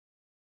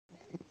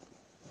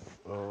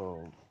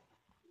Um,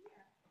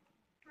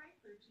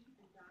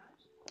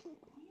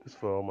 this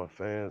for all my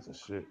fans and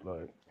shit.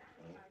 Like,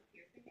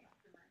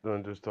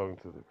 I'm just talking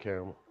to the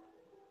camera.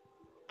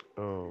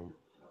 Um,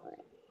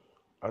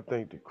 I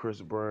think the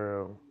Chris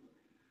Brown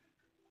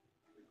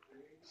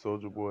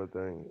Soldier Boy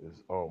thing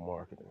is all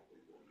marketing.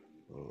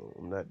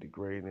 I'm not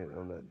degrading it.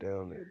 I'm not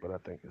down it, but I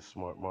think it's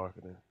smart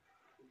marketing.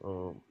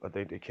 I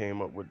think they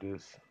came up with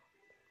this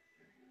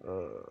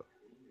uh,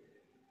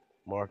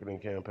 marketing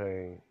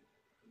campaign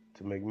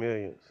to make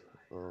millions.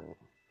 Um,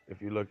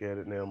 if you look at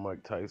it now,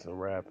 Mike Tyson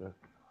rapping.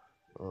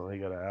 He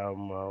got an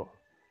album out.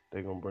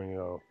 They gonna bring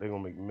out. They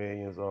gonna make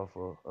millions off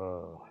of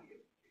uh,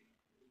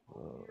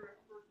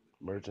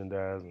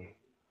 merchandising.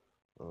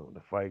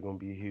 The fight gonna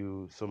be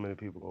huge. So many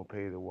people gonna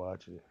pay to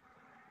watch it.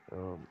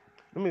 Um,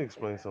 Let me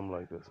explain something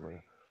like this,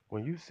 man.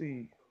 When you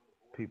see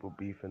people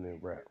beefing in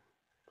rap,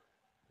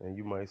 and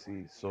you might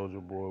see Soldier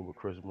Boy with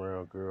Chris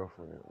Brown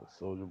girlfriend, or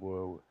Soldier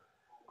Boy with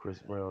Chris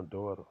Brown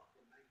daughter,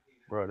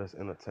 bro, that's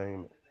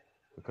entertainment.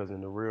 Because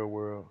in the real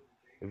world,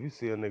 if you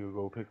see a nigga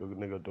go pick a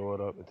nigga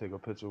daughter up and take a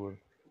picture with,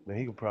 man,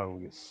 he could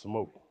probably get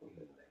smoked.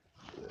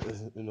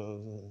 You know what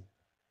I'm saying?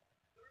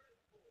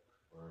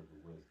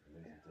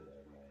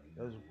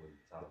 That's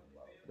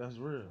that's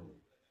real.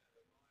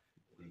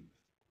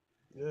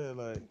 Yeah,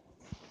 like,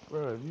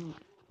 bro,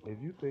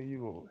 if you think you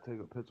gonna take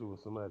a picture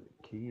with somebody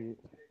kid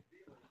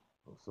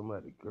or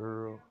somebody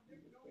girl,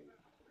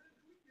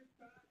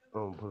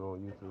 I'm gonna put it on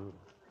YouTube.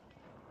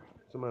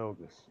 Somebody will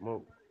get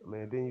smoked.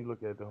 Man, then you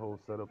look at the whole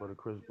setup of the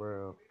Chris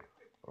Brown.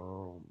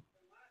 Um,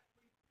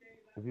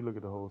 if you look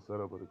at the whole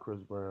setup of the Chris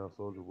Brown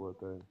Soldier Boy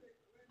thing,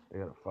 they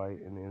had a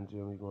fight and then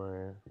Jimmy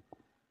Graham.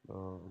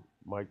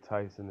 Mike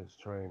Tyson is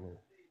training.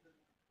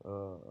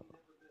 Uh,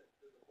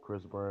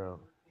 Chris Brown,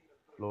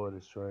 Floyd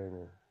is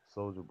training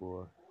Soldier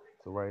Boy.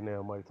 So right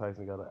now, Mike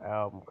Tyson got an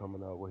album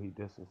coming out where he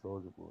dissing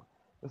Soldier Boy.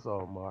 It's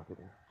all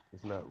marketing.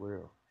 It's not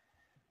real.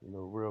 You know,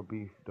 real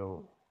beef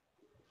don't.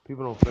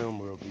 People don't film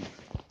real beef.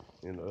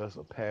 You know, that's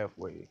a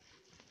pathway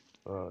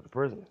to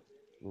prison.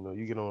 You know,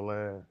 you get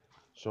online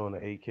showing the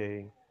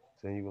AK,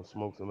 saying you gonna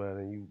smoke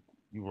somebody, and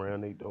you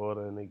ran their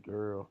daughter and their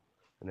girl,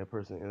 and that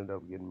person ended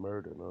up getting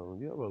murdered.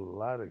 You have a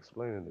lot of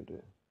explaining to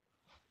do.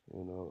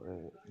 You know,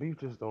 and beef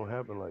just don't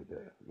happen like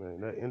that, man.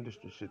 That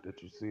industry shit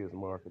that you see is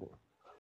marketing.